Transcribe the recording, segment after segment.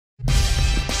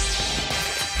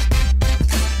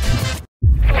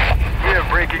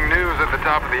at the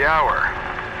top of the hour.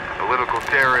 Political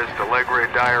terrorist Alegre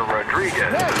Dyer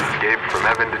Rodriguez has escaped from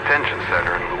Evan Detention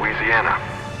Center in Louisiana.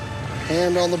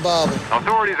 Hand on the Bible.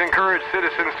 Authorities encourage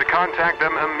citizens to contact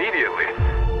them immediately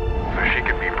so she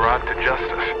can be brought to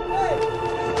justice.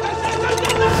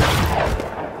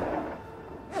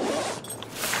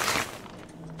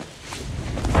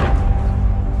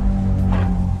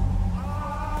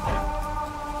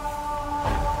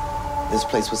 This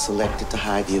place was selected to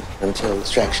hide you until the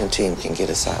extraction team can get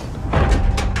us out.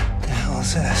 What the hell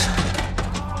is this?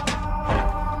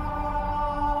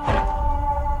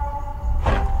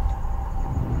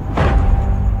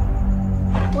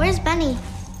 Where's Benny?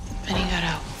 Benny got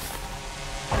out.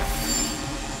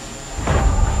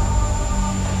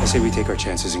 I say we take our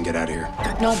chances and get out of here.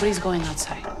 Nobody's going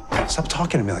outside. Stop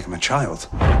talking to me like I'm a child.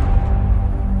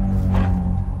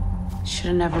 Should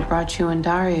have never brought you and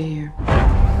Daria here.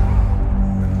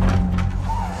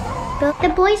 But the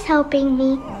boy's helping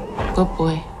me. Good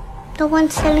boy. The one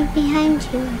sitting behind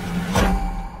you.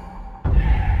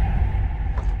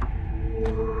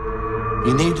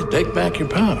 You need to take back your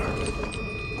power.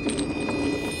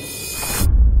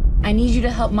 I need you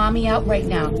to help Mommy out right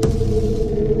now.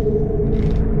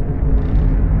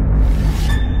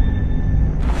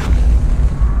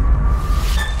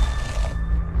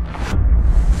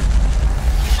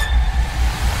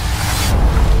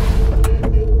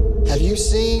 Have you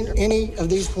seen any of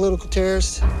these political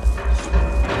terrorists?